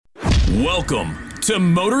Welcome to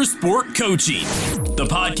Motorsport Coaching, the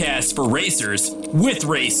podcast for racers with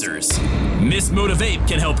racers. Miss Motivate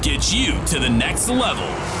can help get you to the next level.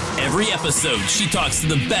 Every episode, she talks to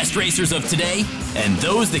the best racers of today and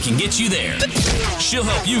those that can get you there. She'll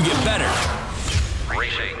help you get better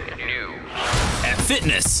Racing news at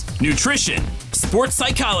fitness, nutrition, sports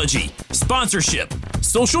psychology, sponsorship,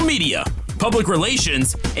 social media, public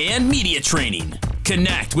relations, and media training.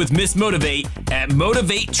 Connect with Miss Motivate at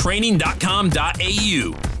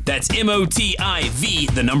motivatetraining.com.au. That's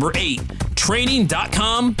MOTIV, 8,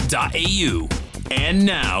 training.com.au. And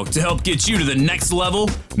now, to help get you to the next level,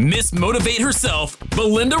 Miss Motivate herself,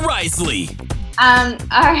 Belinda Risley. All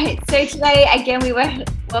right, so today, again, we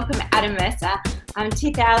welcome Adam Mercer,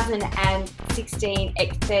 2016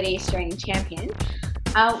 X30 Australian champion.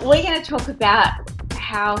 We're going to talk about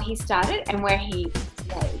how he started and where he is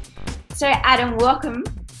today. So, Adam, welcome.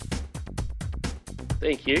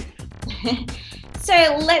 Thank you. So,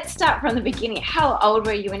 let's start from the beginning. How old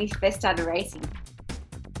were you when you first started racing?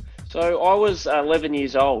 So, I was 11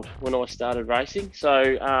 years old when I started racing.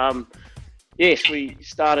 So, yes, we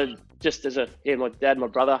started just as my dad, my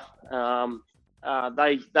brother.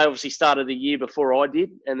 They obviously started the year before I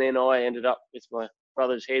did, and then I ended up with my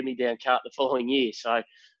brother's hand-me-down kart the following year. So,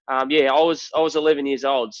 I was 11 years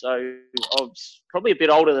old, so I was probably a bit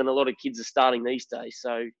older than a lot of kids are starting these days.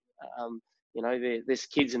 So, there's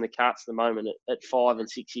kids in the karts at the moment at 5 and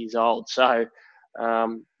 6 years old. So, but I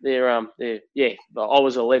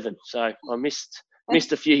was 11, so I missed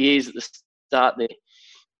a few years at the start there.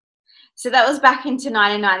 So that was back into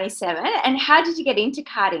 1997. And how did you get into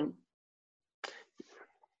karting?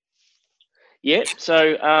 Yeah,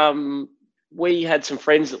 so we had some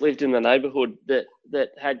friends that lived in the neighbourhood that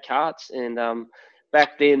had karts, and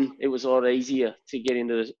back then it was a lot easier to get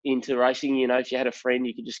into racing. You know, if you had a friend,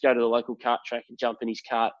 you could just go to the local kart track and jump in his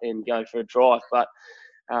kart and go for a drive. But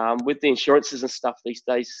with the insurances and stuff these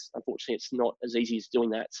days, unfortunately, it's not as easy as doing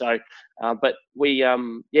that. So, but we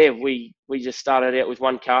just started out with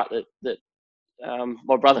one kart that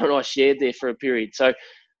my brother and I shared there for a period. So,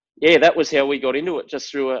 yeah, that was how we got into it,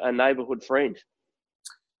 just through a neighbourhood friend.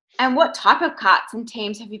 And what type of karts and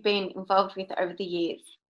teams have you been involved with over the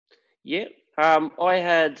years? Yeah, I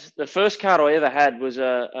had the first kart I ever had was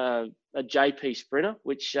a JP Sprinter,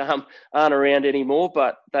 which aren't around anymore,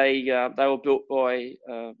 but they were built by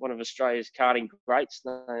one of Australia's karting greats,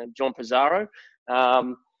 John Pizarro,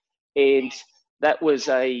 and that was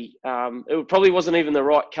it probably wasn't even the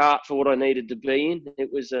right kart for what I needed to be in.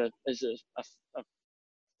 It was a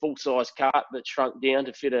full-size kart that shrunk down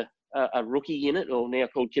to fit a rookie in it, or now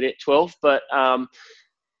called Cadet 12. But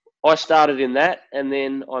I started in that, and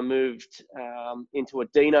then I moved into a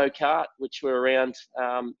Dino kart, which were around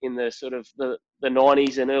in the sort of the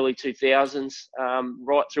 90s and early 2000s,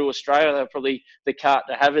 right through Australia. They were probably the kart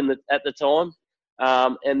to have at the time.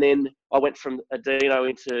 And then I went from a Dino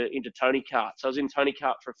into Tony kart. So I was in Tony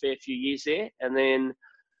kart for a fair few years there, and then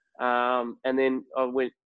I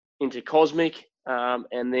went into Cosmic.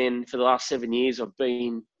 And then for the last 7 years, I've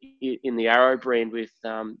been in the Arrow brand with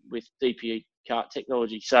DPE kart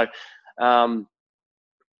technology. So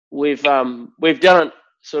we've done it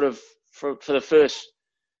sort of for the first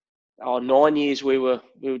 9 years. We were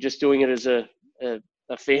just doing it as a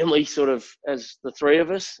family, sort of as the three of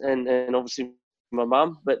us, and obviously my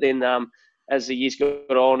mum. But then as the years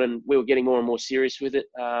got on and we were getting more and more serious with it,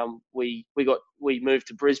 we moved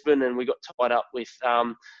to Brisbane, and we got tied up with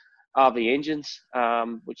RV Engines,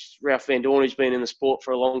 which Ralph Van Dorn, who's been in the sport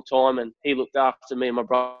for a long time, and he looked after me and my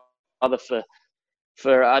brother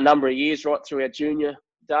for a number of years, right through our junior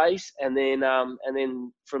days, and then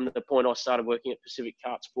from the point I started working at Pacific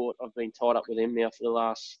Kart Sport, I've been tied up with them now for the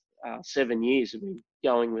last 7 years. I've been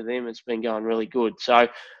going with them. It's been going really good. So I've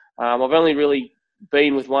only really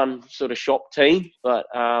been with one sort of shop team, but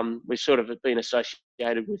we've sort of been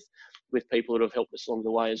associated with people that have helped us along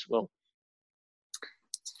the way as well.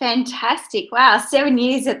 Fantastic. Wow, 7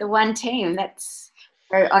 years at the one team. That's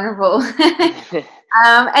very honourable.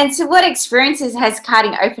 And so what experiences has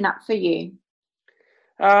karting opened up for you?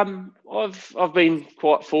 I've been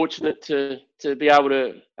quite fortunate to be able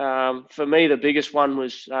to, for me, the biggest one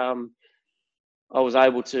was I was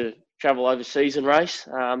able to travel overseas and race.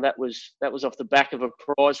 That was off the back of a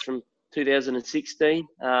prize from 2016.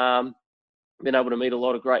 Been able to meet a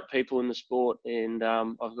lot of great people in the sport, and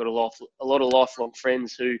I've got a lot of lifelong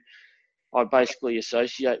friends who I basically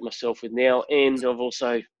associate myself with now, and I've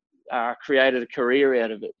also created a career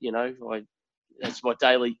out of it. You know, that's my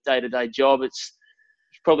day-to-day job. It's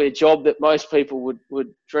probably a job that most people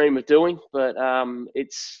would dream of doing, but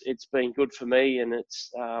it's been good for me, and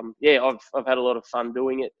it's I've had a lot of fun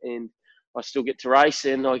doing it, and I still get to race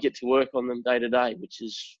and I get to work on them day to day, which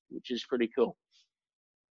is pretty cool.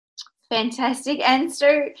 Fantastic. And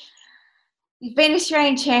so you've been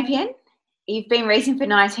Australian champion. You've been racing for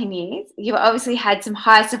 19 years. You've obviously had some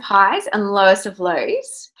highest of highs and lowest of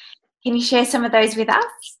lows. Can you share some of those with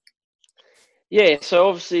us? Yeah, so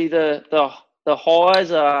obviously the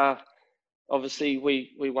highs are obviously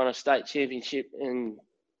we won a state championship and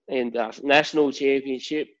national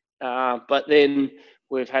championship, but then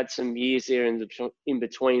we've had some years there in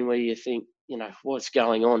between where you think, what's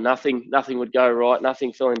going on? Nothing would go right.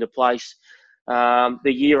 Nothing fell into place. The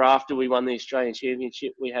year after we won the Australian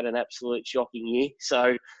Championship, we had an absolute shocking year.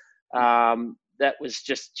 So that was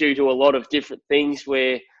just due to a lot of different things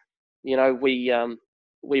where,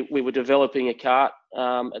 we were developing a kart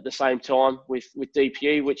at the same time with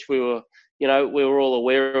DPE, which we were all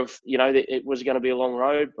aware of, that it was going to be a long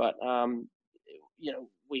road, but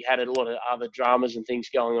we had a lot of other dramas and things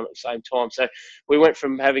going on at the same time. So we went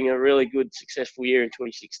from having a really good, successful year in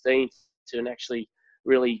 2016 to an actually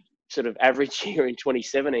really sort of average year in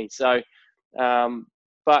 2017. So,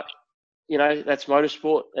 but that's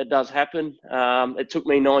motorsport. It does happen. It took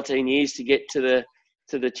me 19 years to get to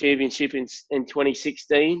the championship in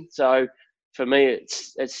 2016. So for me,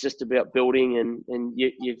 it's just about building, and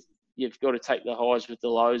you've got to take the highs with the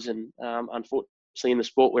lows. And unfortunately, in the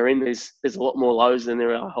sport we're in, there's a lot more lows than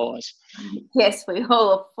there are highs. Yes, we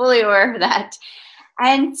all are fully aware of that.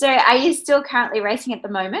 And so, are you still currently racing at the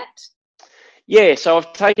moment? Yeah, so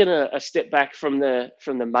I've taken a step back from the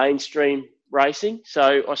mainstream racing.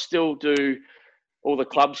 So I still do all the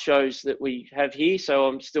club shows that we have here. So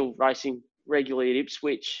I'm still racing regularly at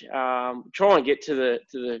Ipswich. Try and get to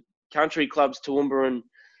the country clubs, Toowoomba and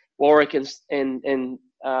Warwick and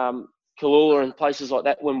Kallula and places like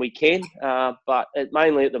that when we can. But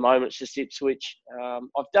mainly at the moment it's just Ipswich.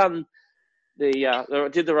 I've done I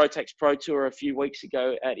did the Rotax Pro Tour a few weeks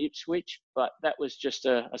ago at Ipswich, but that was just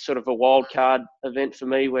a sort of a wild card event for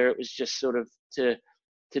me, where it was just sort of to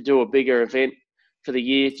do a bigger event for the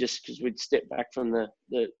year, just because we'd stepped back from the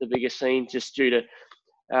bigger scene, just due to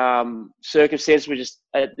circumstance. We just,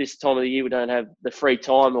 at this time of the year, we don't have the free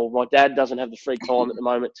time, or my dad doesn't have the free time at the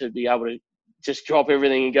moment to be able to just drop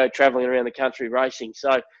everything and go traveling around the country racing.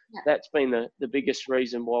 So that's been the biggest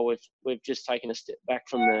reason why we've just taken a step back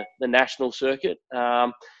from the national circuit.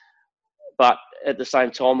 But at the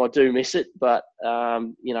same time, I do miss it. But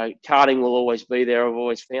karting will always be there, I've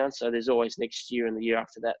always found. So there's always next year and the year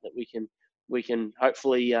after that we can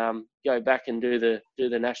hopefully go back and do the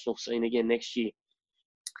national scene again next year.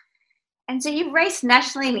 And so you've raced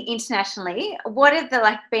nationally and internationally. What have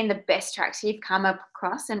been the best tracks you've come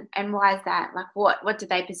across, and why is that? Like, what do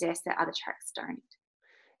they possess that other tracks don't?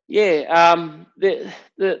 Yeah,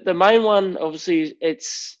 the main one, obviously,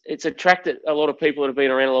 it's a track that a lot of people that have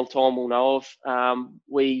been around a long time will know of.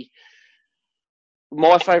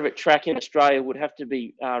 My favourite track in Australia would have to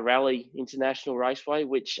be Raleigh International Raceway,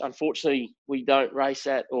 which unfortunately we don't race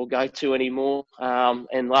at or go to anymore.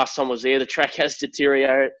 And last time I was there, the track has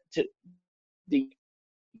deteriorated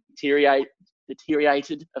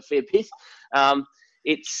a fair bit.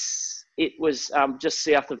 It was just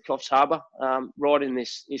south of Coffs Harbour, right in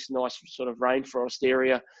this nice sort of rainforest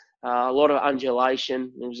area. A lot of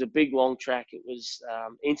undulation. It was a big, long track. It was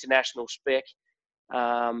international spec,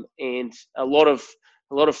 and a lot of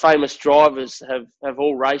famous drivers have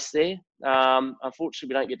all raced there. Unfortunately,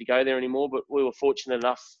 we don't get to go there anymore, but we were fortunate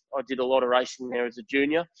enough. I did a lot of racing there as a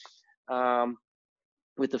junior,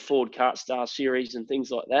 with the Ford Kart Star series and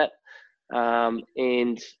things like that.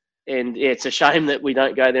 And yeah, it's a shame that we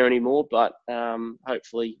don't go there anymore, but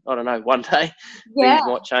hopefully, I don't know, one day things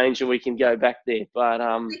might change and we can go back there. But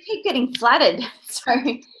they keep getting flooded, so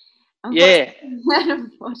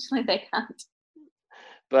unfortunately they can't.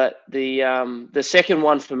 But the second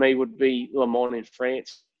one for me would be Le Mans in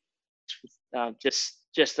France.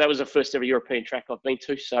 Just that was the first ever European track I've been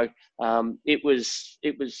to, so it was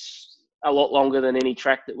a lot longer than any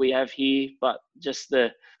track that we have here, but just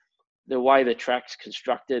the way the track's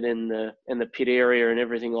constructed and the pit area and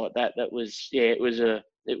everything like that, it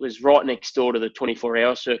was right next door to the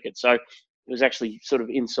 24-hour circuit. So it was actually sort of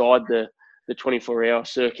inside the 24-hour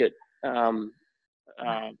circuit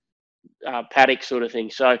paddock sort of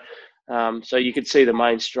thing. So so you could see the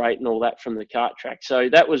main straight and all that from the kart track. So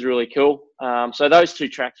that was really cool. So those two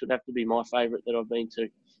tracks would have to be my favourite that I've been to.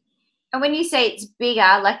 And when you say it's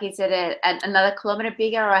bigger, like, is it another kilometre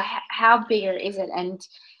bigger, or how bigger is it? And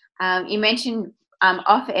you mentioned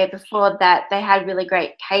off air before that they had really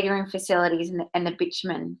great catering facilities and the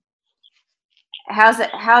bitumen. How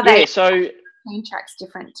are they Yeah, so Australian tracks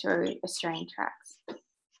different to Australian tracks?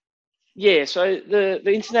 yeah, so the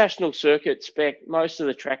international circuit spec, most of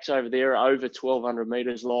the tracks over there are over 1,200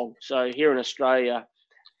 metres long. So here in Australia,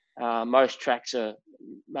 most tracks are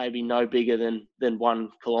maybe no bigger than 1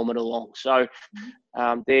 kilometre long. So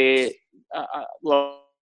they're well,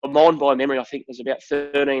 mine by memory, I think was about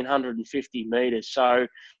 1,350 metres. So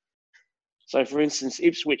for instance,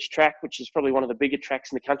 Ipswich track, which is probably one of the bigger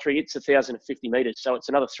tracks in the country, it's 1,050 metres. So it's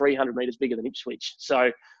another 300 metres bigger than Ipswich.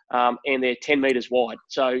 So, and they're 10 metres wide.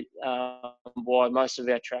 So why most of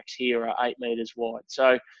our tracks here are 8 metres wide.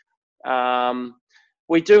 So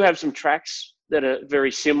we do have some tracks that are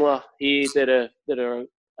very similar here that are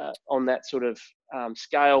on that sort of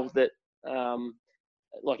scale that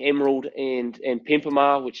like Emerald and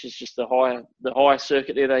Pimpamar, which is just the higher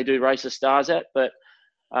circuit there they do race the stars at. But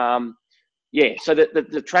yeah, so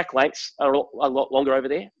the track lengths are a lot longer over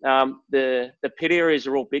there. The pit areas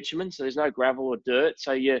are all bitumen, so there's no gravel or dirt.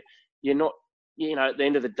 So you're not, at the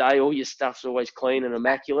end of the day, all your stuff's always clean and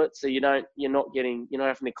immaculate. So you're not having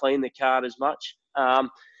to clean the cart as much.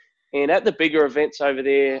 And at the bigger events over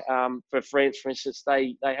there, for France, for instance,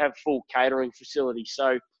 they have full catering facilities.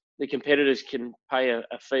 So the competitors can pay a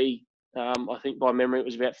fee. I think by memory it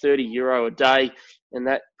was about €30 a day, and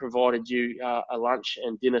that provided you a lunch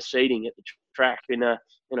and dinner seating at the track in a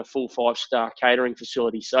full 5-star catering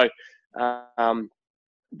facility. So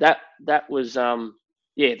that was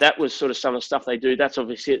that was sort of some of the stuff they do. That's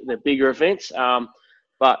obviously at the bigger events,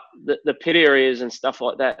 but the pit areas and stuff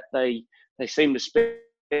like that, they seem to spend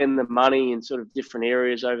the money in sort of different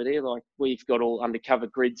areas over there. Like we've got all undercover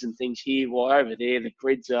grids and things here. While over there, the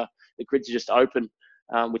grids are just open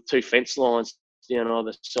with 2 fence lines down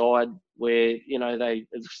either side, where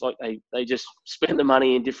it's like they just spend the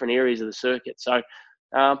money in different areas of the circuit. So,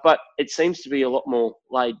 but it seems to be a lot more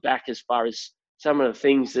laid back as far as some of the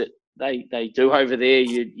things that they do over there.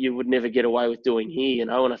 You would never get away with doing here,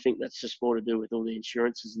 and I think that's just more to do with all the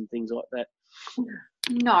insurances and things like that.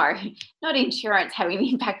 No, not insurance having an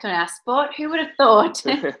impact on our sport. Who would have thought?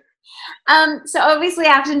 So obviously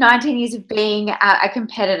after 19 years of being a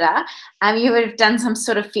competitor, you would have done some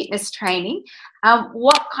sort of fitness training.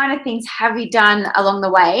 What kind of things have you done along the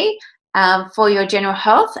way for your general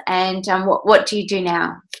health, and what do you do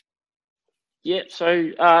now? Yeah, so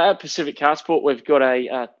at Pacific Car Sport, we've got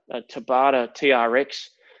a Tabata TRX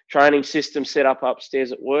training system set up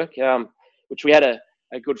upstairs at work, which we had a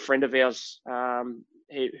good friend of ours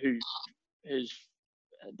who's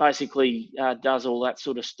basically does all that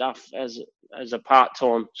sort of stuff as a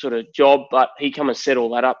part-time sort of job, but he come and set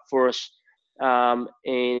all that up for us,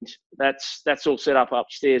 and that's all set up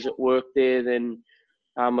upstairs at work there. Then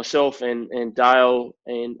myself and Dale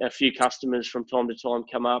and a few customers from time to time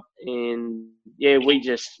come up, and yeah, we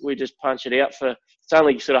just punch it out for, it's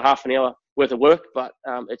only sort of half an hour worth of work, but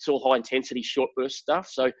it's all high intensity short burst stuff.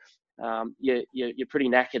 So you're pretty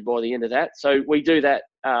knackered by the end of that. So we do that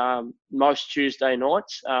most Tuesday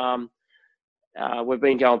nights. We've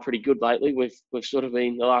been going pretty good lately. We've sort of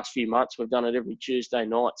been, the last few months, we've done it every Tuesday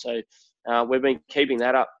night. So we've been keeping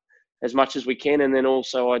that up as much as we can. And then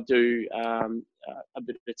also I do a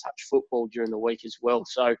bit of touch football during the week as well.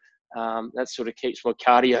 So that sort of keeps my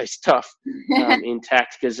cardio stuff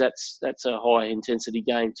intact, because that's a high intensity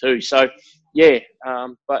game too. So yeah,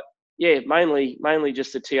 but yeah, mainly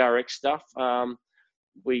just the TRX stuff.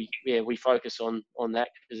 We focus on that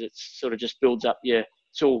because it sort of just builds up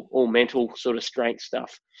it's all mental sort of strength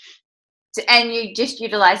stuff. And you just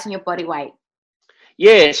utilising your body weight?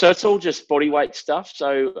 Yeah, so it's all just body weight stuff.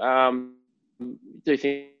 So do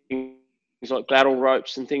things like battle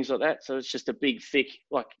ropes and things like that. So it's just a big, thick,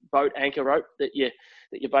 like boat anchor rope that you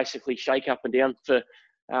basically shake up and down for.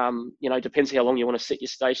 Depends how long you want to set your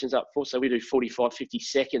stations up for. So we do 45, 50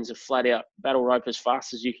 seconds of flat out battle rope as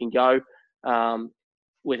fast as you can go,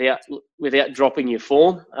 without dropping your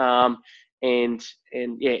form. And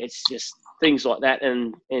yeah, it's just things like that.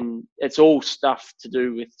 And it's all stuff to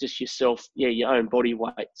do with just yourself. Yeah, your own body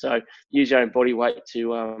weight. So use your own body weight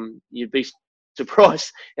to, you'd be surprised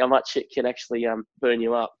how much it can actually burn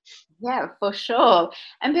you up. Yeah, for sure.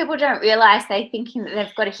 And people don't realise, they're thinking that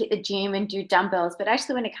they've got to hit the gym and do dumbbells. But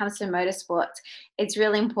actually, when it comes to motorsports, it's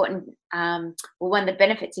really important. One of the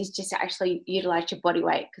benefits is just to actually utilise your body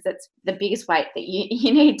weight, because it's the biggest weight that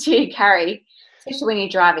you need to carry, especially when you're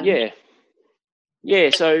driving. Yeah.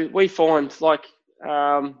 Yeah, so we find, like,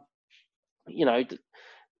 Dale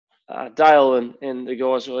and the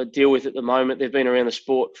guys who I deal with at the moment, they've been around the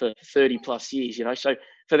sport for 30 plus years, so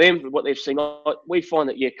for them, what they've seen, we find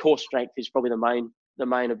that core strength is probably the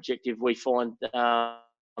main objective. We find,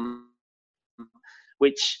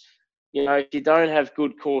 which, if you don't have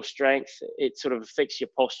good core strength, it sort of affects your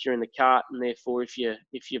posture in the kart, and therefore, if your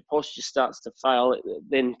posture starts to fail, it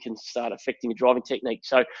then can start affecting your driving technique.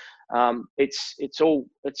 So, it's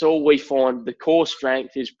all we find. The core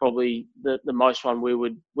strength is probably the most one we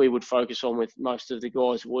would focus on with most of the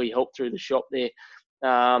guys we help through the shop there,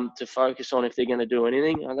 to focus on if they're going to do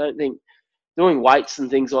anything. I don't think doing weights and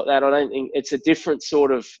things like that, I don't think it's a different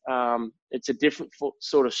sort of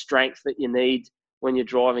strength that you need when you're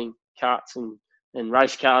driving karts and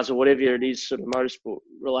race cars or whatever it is, sort of motorsport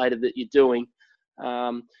related that you're doing.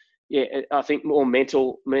 I think more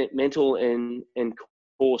mental and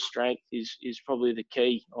core strength is probably the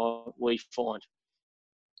key we find.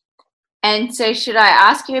 And so, should I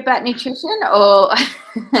ask you about nutrition, or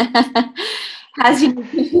how's your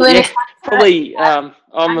nutrition? Yeah, probably.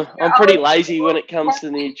 I'm pretty lazy when it comes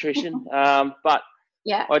to nutrition, but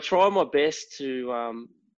yeah, I try my best to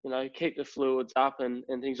keep the fluids up and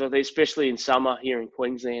things like that, especially in summer here in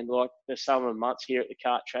Queensland, like the summer months here at the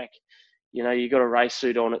kart track. You got a race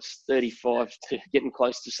suit on, it's 35 to getting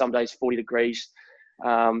close to some days 40 degrees.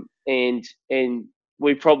 And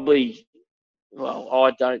we probably,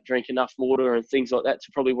 I don't drink enough water and things like that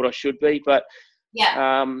to probably what I should be, but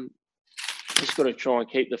just got to try and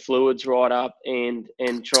keep the fluids right up and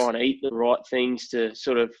try and eat the right things to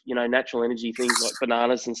sort of, natural energy things like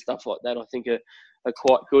bananas and stuff like that, I think are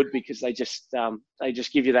quite good, because they just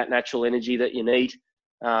give you that natural energy that you need,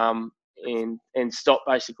 and stop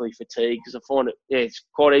basically fatigue, because I find it's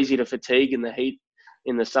quite easy to fatigue in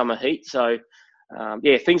the summer heat. So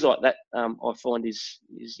things like that, I find is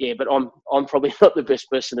but I'm probably not the best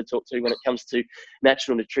person to talk to when it comes to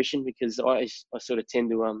natural nutrition, because I sort of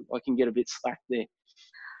tend to I can get a bit slack there.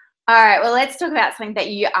 All right, well, let's talk about something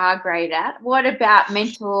that you are great at. What about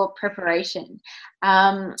mental preparation?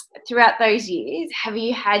 Throughout those years, have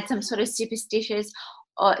you had some sort of superstition,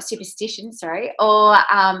 or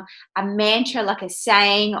a mantra, like a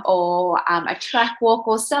saying, or a track walk,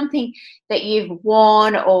 or something that you've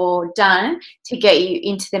worn or done to get you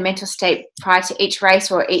into the mental state prior to each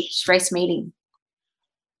race or each race meeting?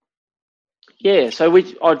 Yeah, so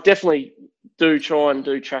I definitely do try and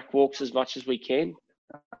do track walks as much as we can.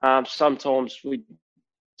 Sometimes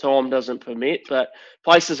time doesn't permit, but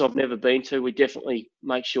places I've never been to, we definitely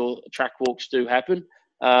make sure track walks do happen.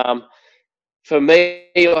 For me,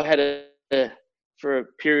 I had for a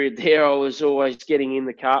period there, I was always getting in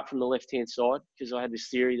the kart from the left-hand side, because I had this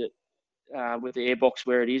theory that with the airbox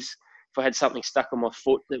where it is, if I had something stuck on my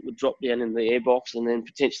foot, that would drop down in the airbox and then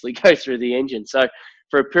potentially go through the engine. So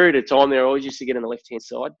for a period of time there, I always used to get on the left-hand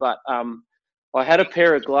side, but I had a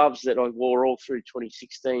pair of gloves that I wore all through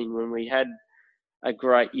 2016 when we had a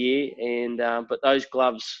great year, and but those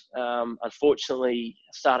gloves unfortunately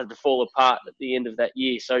started to fall apart at the end of that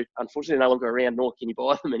year. So unfortunately, they're no longer around, nor can you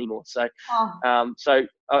buy them anymore. So, so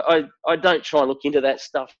I don't try and look into that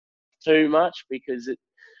stuff too much,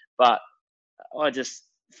 but I just,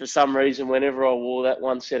 for some reason, whenever I wore that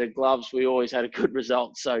one set of gloves, we always had a good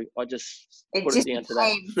result. So I just put it down to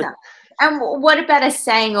that. And what about a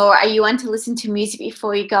saying, or are you one to listen to music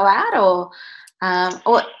before you go out, or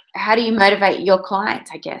how do you motivate your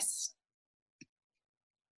clients, I guess?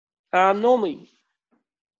 Normally,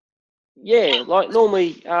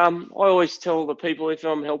 I always tell the people, if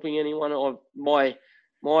I'm helping anyone, my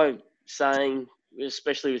saying,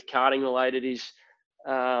 especially with karting related, is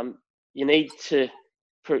you need to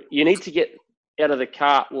get out of the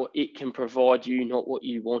kart what it can provide you, not what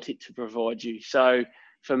you want it to provide you. So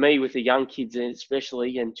for me, with the young kids,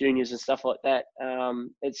 especially, and juniors and stuff like that,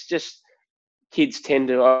 it's just kids tend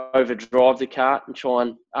to overdrive the kart and try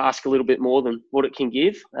and ask a little bit more than what it can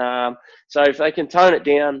give. So if they can tone it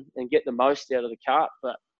down and get the most out of the kart,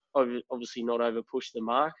 but obviously not over push the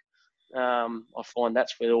mark, I find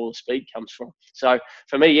that's where all the speed comes from. So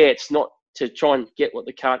for me, it's not to try and get what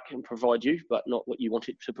the kart can provide you, but not what you want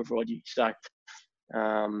it to provide you. So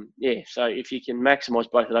so if you can maximise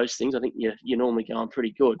both of those things, I think you're normally going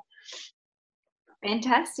pretty good.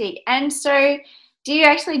 Fantastic. And so, do you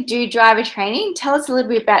actually do driver training? Tell us a little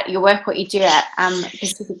bit about your work, what you do at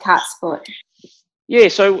Pacific Kart Sport. Yeah,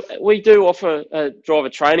 so we do offer driver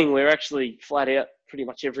training. We're actually flat out pretty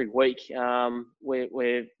much every week.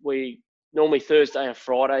 We normally Thursday and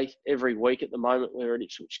Friday every week at the moment. We're at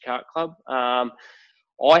Ipswich Kart Club.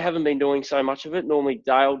 I haven't been doing so much of it. Normally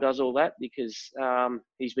Dale does all that, because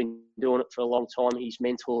he's been doing it for a long time. He's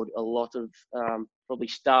mentored a lot of probably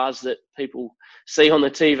stars that people see on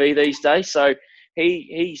the TV these days. So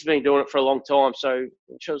he's been doing it for a long time. So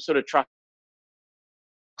sort of trust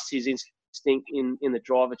his instinct in the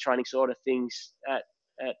driver training side of things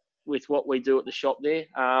with what we do at the shop there.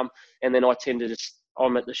 And then I tend to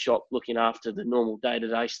I'm at the shop looking after the normal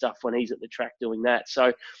day-to-day stuff when he's at the track doing that.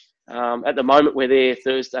 So at the moment, we're there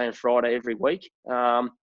Thursday and Friday every week. And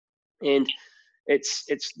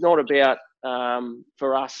it's not about,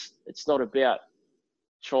 for us, it's not about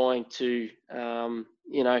trying to,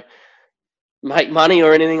 make money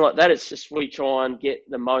or anything like that. It's just we try and get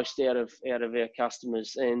the most out of our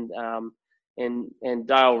customers. And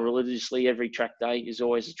Dale religiously every track day is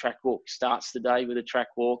always a track walk. Starts the day with a track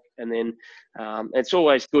walk, and then it's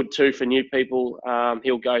always good too for new people.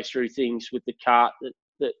 He'll go through things with the cart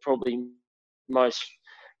that probably most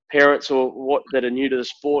parents or what that are new to the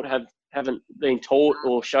sport haven't been taught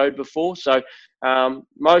or showed before. So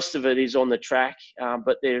most of it is on the track,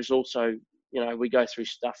 but there's also, we go through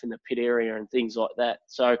stuff in the pit area and things like that.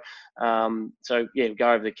 So go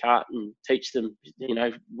over the cart and teach them,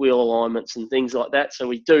 wheel alignments and things like that. So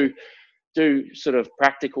we do sort of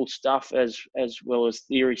practical stuff as well as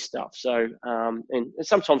theory stuff. So and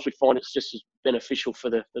sometimes we find it's just as beneficial for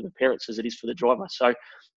the parents as it is for the driver. So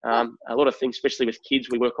a lot of things, especially with kids,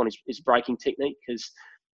 we work on is braking technique, because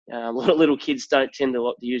a lot of little kids don't tend to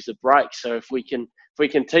like to use the brake. So if we can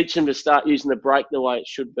teach them to start using the brake the way it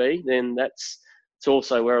should be, then it's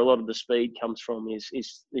also where a lot of the speed comes from,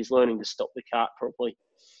 is learning to stop the cart properly.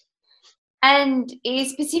 And is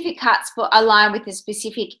specific kart sport aligned with a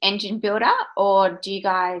specific engine builder, or do you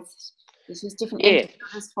guys use different engine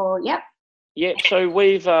builders for? Yep. Yeah, so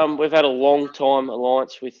we've had a long time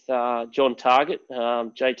alliance with John Target,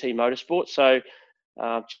 JT Motorsport. So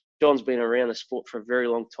John's been around the sport for a very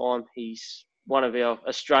long time. He's one of our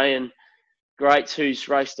Australian greats who's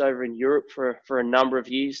raced over in Europe for a number of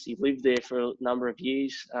years. He lived there for a number of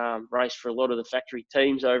years, raced for a lot of the factory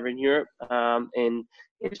teams over in Europe, and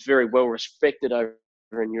is very well respected over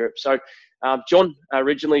in Europe. So John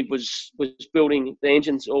originally was building the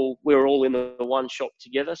engines. We were all in the one shop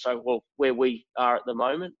together. So where we are at the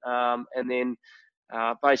moment, and then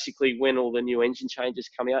basically when all the new engine changes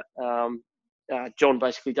come out, John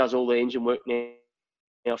basically does all the engine work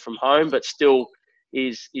now from home, but still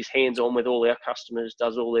is hands-on with all our customers,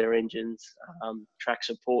 does all their engines, track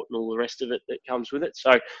support and all the rest of it that comes with it.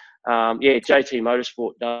 So JT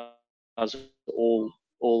Motorsport does all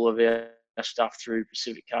of our stuff through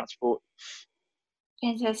Pacific Kart Sport.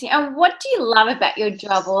 Fantastic. And what do you love about your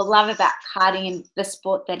job, or love about karting and the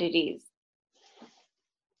sport that it is?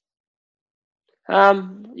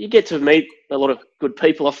 You get to meet a lot of good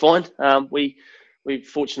people, I find. We're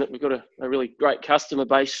fortunate we've got a really great customer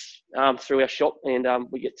base through our shop, and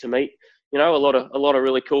we get to meet, a lot of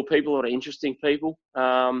really cool people, a lot of interesting people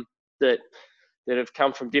that have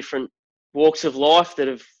come from different walks of life, that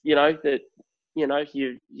have, you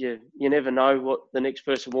never know what the next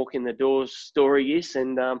person walking the door's story is.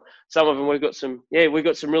 And some of them we've got some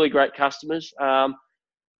really great customers. I'm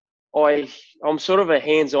sort of a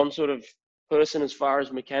hands-on sort of person as far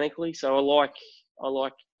as mechanically, so I like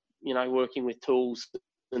working with tools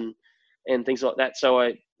and things like that. So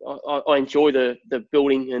I enjoy the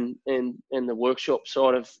building and the workshop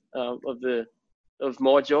side of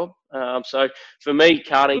my job. So for me,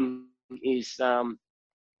 karting is a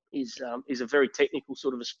very technical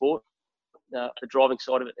sort of a sport, the driving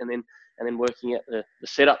side of it, and then working at the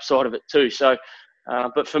setup side of it too. So,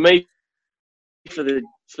 but for me, for the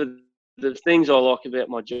things I like about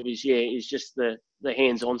my job is just the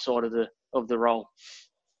hands-on side of the role.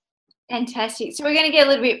 Fantastic. So we're going to get a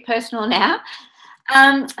little bit personal now.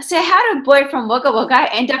 So how did a boy from Wagga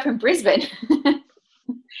Wagga end up in Brisbane?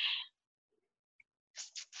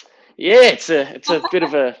 Yeah, it's a bit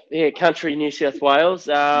of a country New South Wales.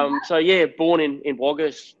 So born in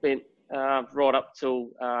Wagga, spent right up till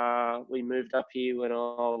we moved up here when I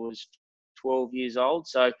was 12 years old.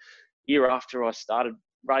 So year after I started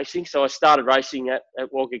racing. So I started racing at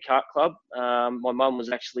Wagga Kart Club. My mum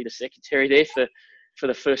was actually the secretary there for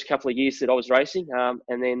the first couple of years that I was racing.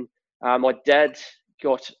 And then my dad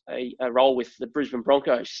got a role with the Brisbane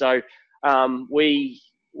Broncos. So we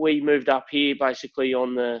moved up here basically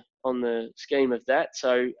on the scheme of that.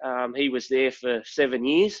 So he was there for 7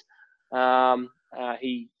 years.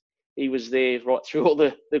 He was there right through all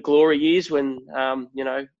the glory years when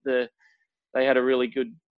they had a really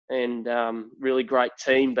good and really great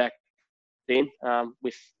team back then,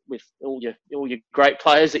 with all your great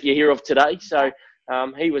players that you hear of today. So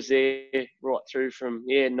he was there right through from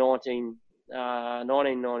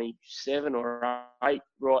 1997 or 8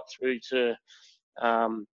 right through to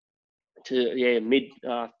mid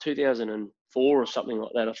 2004 or something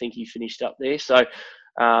like that. I think he finished up there. So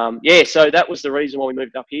so that was the reason why we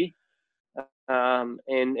moved up here.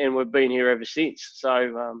 and we've been here ever since.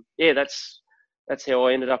 So that's how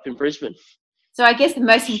I ended up in Brisbane. So I guess the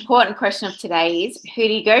most important question of today is, who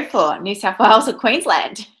do you go for, New South Wales or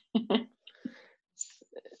Queensland?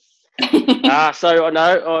 So I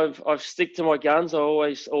know I've stick to my guns. I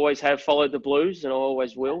always have followed the Blues, and I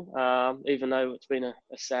always will. Even though it's been a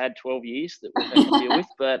sad 12 years that we've had to deal with,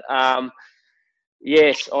 but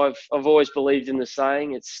yes, I've always believed in the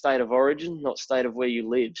saying, it's state of origin, not state of where you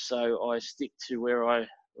live. So I stick to where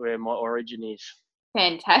my origin is.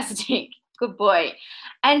 Fantastic. Good boy.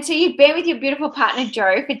 And so you've been with your beautiful partner,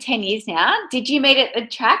 Joe, for 10 years now. Did you meet at the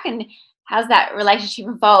track, and how's that relationship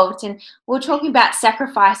evolved? And we were talking about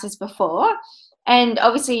sacrifices before. And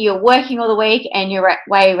obviously you're working all the week and you're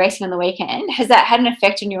away racing on the weekend. Has that had an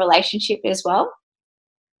effect on your relationship as well?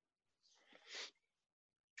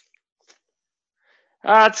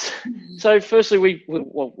 So firstly, we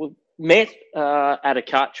met at a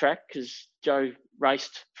kart track because Joe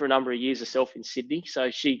raced for a number of years herself in Sydney.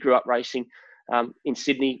 So she grew up racing in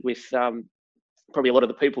Sydney with probably a lot of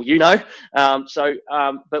the people you know.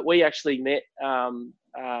 But we actually met,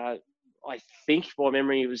 I think by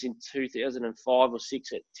memory, it was in 2005 or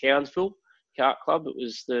 6 at Townsville Kart Club. It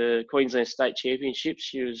was the Queensland State Championships.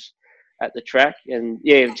 She was at the track, and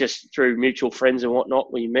just through mutual friends and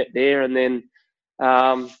whatnot, we met there. And then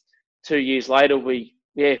 2 years later, we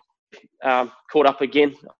caught up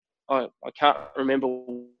again. I can't remember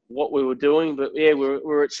what we were doing, but we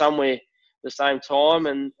were at somewhere the same time,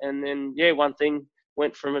 and then one thing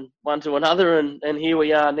went from one to another, and here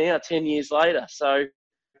we are now 10 years later. So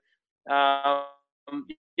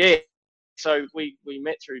so we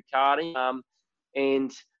met through karting,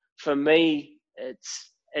 and for me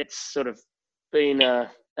it's sort of been a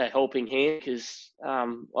helping hand, because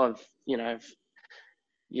I've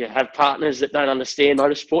have partners that don't understand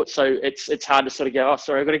motorsport, so it's hard to sort of go, oh,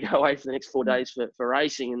 sorry, I've got to go away for the next 4 days for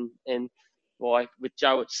racing, and with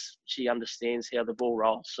Jo, she understands how the ball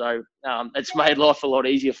rolls, so it's made life a lot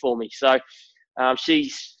easier for me. So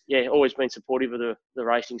she's always been supportive of the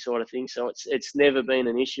racing side of things, so it's never been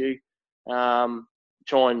an issue. When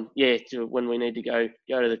we need to go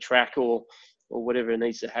to the track or whatever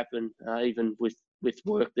needs to happen, even with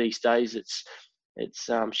work these days, it's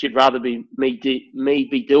she'd rather be me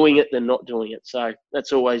be doing it than not doing it. So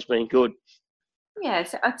that's always been good. Yeah,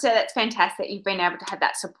 so I'd say that's fantastic that you've been able to have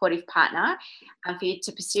that supportive partner for you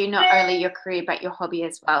to pursue not only your career but your hobby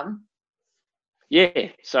as well. Yeah,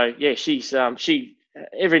 so she's she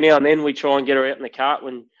every now and then we try and get her out in the kart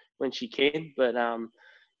when she can, but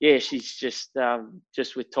she's just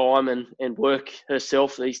with time and work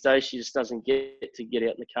herself these days, she just doesn't get to get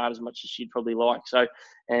out in the kart as much as she'd probably like. So,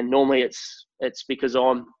 and normally it's because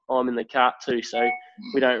I'm in the kart too, so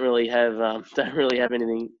we don't really have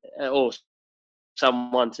anything or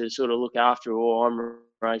someone to sort of look after, or I'm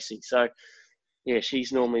racing. So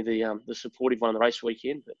she's normally the supportive one on the race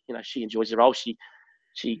weekend, but she enjoys the role. She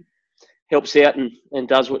helps out and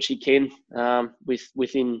does what she can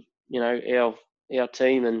within our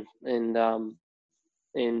team and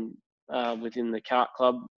within the kart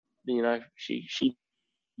club. She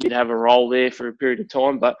did have a role there for a period of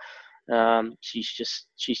time, but she's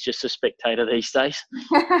just a spectator these days.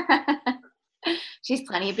 She's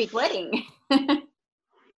planning a big wedding.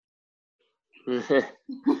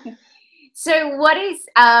 So what is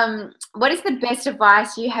the best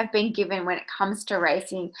advice you have been given when it comes to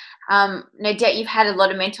racing? No doubt you've had a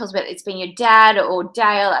lot of mentors, whether it's been your dad or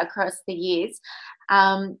Dale across the years.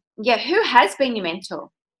 Who has been your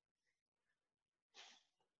mentor?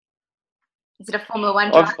 Is it a Formula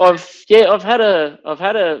One driver? I've had a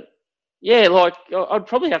like I'd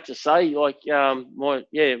probably have to say like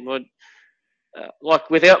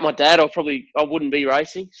without my dad, I wouldn't be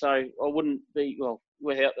racing. So I wouldn't be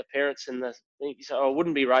without the parents and the thing. So I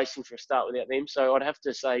wouldn't be racing for a start without them. So I'd have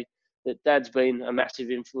to say that Dad's been a massive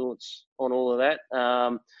influence on all of that.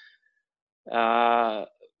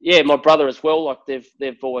 My brother as well. Like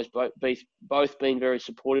they've always both been very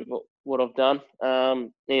supportive of what I've done.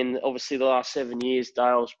 And obviously the last 7 years,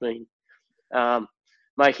 Dale's been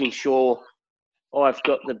making sure I've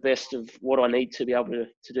got the best of what I need to be able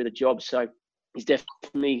to do the job. So he's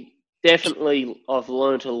definitely I've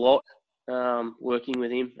learned a lot working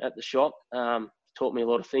with him at the shop. Taught me a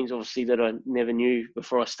lot of things, obviously, that I never knew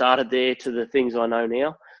before I started there, to the things I know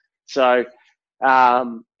now. So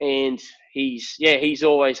and he's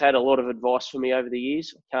always had a lot of advice for me over the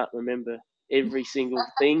years. I can't remember every single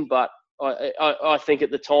thing, but I think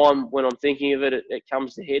at the time when I'm thinking of it, it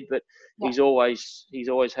comes to head. But he's always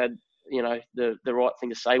had the right thing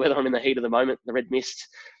to say, whether I'm in the heat of the moment, the red mist.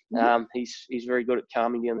 He's very good at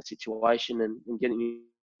calming down the situation and getting you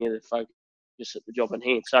the focus focus at the job in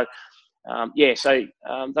hand. So,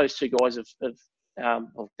 those two guys of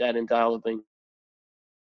Dad and Dale have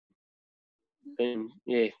been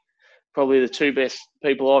probably the two best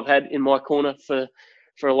people I've had in my corner for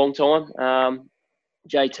a long time.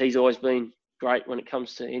 JT's always been great when it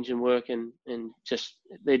comes to engine work, and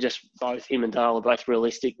they're just both, him and Dale are both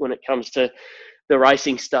realistic when it comes to the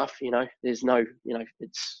racing stuff. There's no,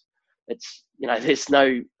 it's there's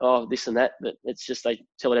no this and that, but it's just they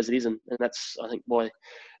tell it as it is, and that's, I think, why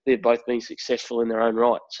they've both been successful in their own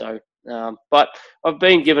right. So, but I've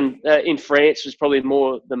been given in France was probably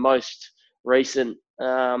the most recent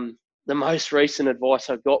advice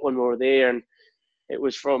I got when we were there, and it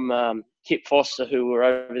was from Kip Foster, who we were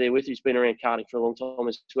over there with, who's been around karting for a long time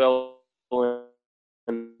as well.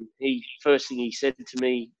 And first thing he said to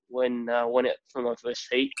me when I went out for my first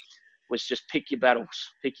heat was just pick your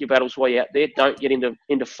battles. Pick your battles while you're out there. Don't get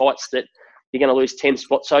into fights that you're going to lose 10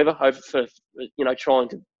 spots over for trying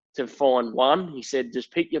to find one. He said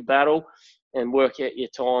just pick your battle and work out your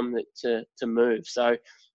time to move. So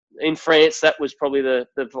in France, that was probably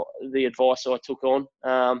the advice I took on.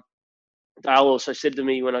 Dale also said to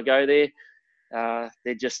me when I go there,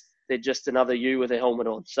 they're just another you with a helmet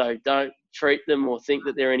on. So don't treat them or think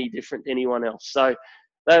that they're any different to anyone else. So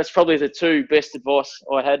that's probably the two best advice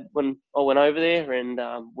I had when I went over there. And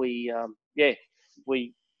I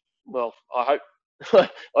hope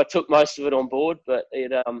I took most of it on board, but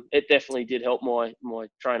it definitely did help my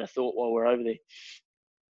train of thought while we're over there.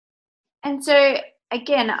 And so,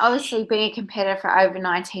 again, obviously being a competitor for over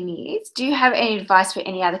 19 years, do you have any advice for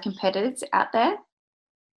any other competitors out there?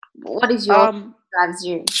 What is your drives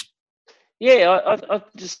you? Yeah, I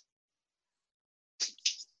just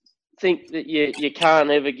think that you can't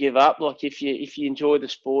ever give up. Like if you enjoy the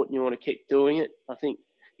sport and you want to keep doing it, I think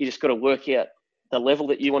you just got to work out the level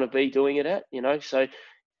that you want to be doing it at. So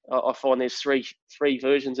I find there's three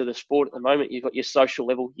versions of the sport at the moment. You've got your social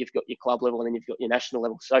level, you've got your club level, and then you've got your national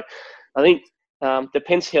level. So I think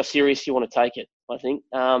depends how serious you want to take it. I think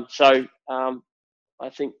I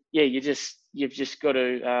think you've just got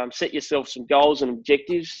to set yourself some goals and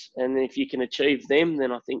objectives, and if you can achieve them,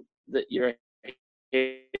 then I think that you're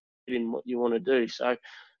ahead in what you want to do. So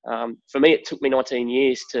for me, it took me 19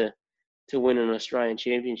 years to win an Australian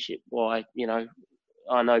championship. Why,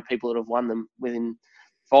 I know people that have won them within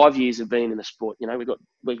 5 years of being in the sport.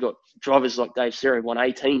 We've got drivers like Dave Serra won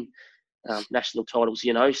 18 national titles.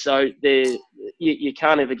 So you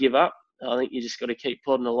can't ever give up. I think you just got to keep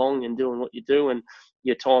plodding along and doing what you do, and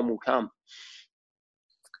your time will come.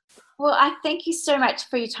 Well, I thank you so much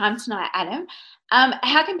for your time tonight, Adam.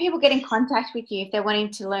 How can people get in contact with you if they're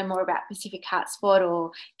wanting to learn more about Pacific Kart Sport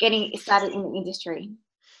or getting started in the industry?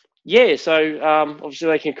 Yeah, so obviously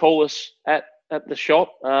they can call us at the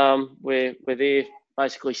shop. We're there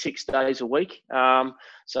basically 6 days a week.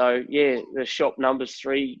 The shop number's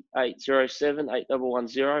 3807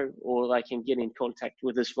 8110, or they can get in contact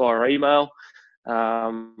with us via email,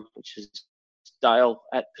 which is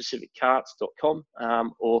dale@pacifickarts.com,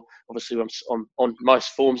 or obviously I'm on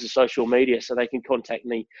most forms of social media, so they can contact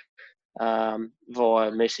me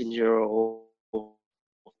via Messenger or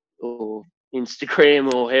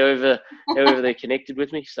Instagram, or however they're connected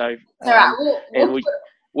with me. So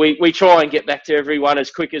we try and get back to everyone as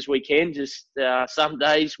quick as we can. Just some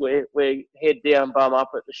days we're head down, bum up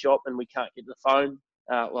at the shop, and we can't get the phone,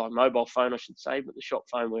 mobile phone I should say, but the shop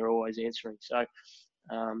phone we're always answering. So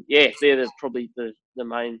they're probably the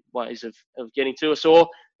main ways of getting to us, or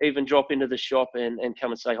even drop into the shop and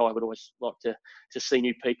come and say hi. I would always like to see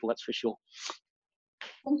new people, that's for sure.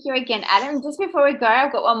 Thank you again, Adam. Just before we go,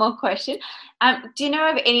 I've got one more question. Do you know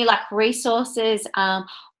of any resources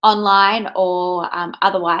online or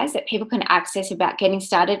otherwise that people can access about getting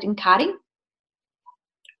started in karting?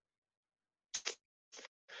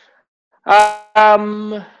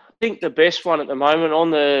 I think the best one at the moment on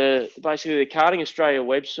the Karting Australia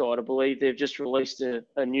website, I believe they've just released a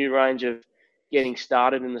new range of getting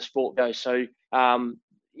started in the sport goes. So,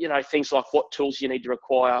 things like what tools you need to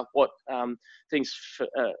require, what things for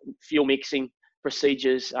fuel mixing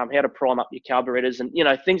procedures, how to prime up your carburetors, and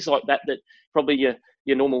things like that probably your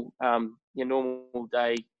normal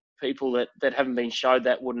day people that haven't been showed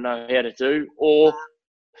that wouldn't know how to do. Or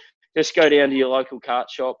just go down to your local kart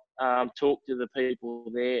shop, talk to the people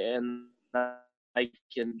there, and they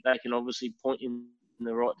can obviously point you in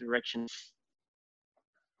the right direction.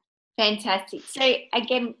 Fantastic. So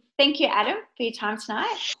again, thank you, Adam, for your time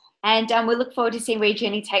tonight, and we look forward to seeing where your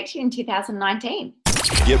journey takes you in 2019.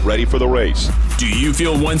 get ready for the race. Do you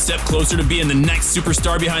feel one step closer to being the next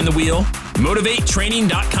superstar behind the wheel?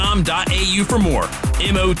 MotivateTraining.com.au for more.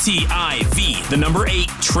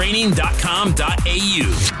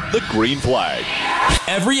 MOTIV8training.com.au. The green flag.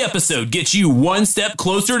 Every episode gets you one step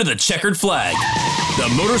closer to the checkered flag. The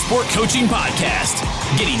Motorsport Coaching Podcast,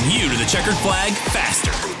 getting you to the checkered flag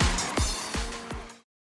faster.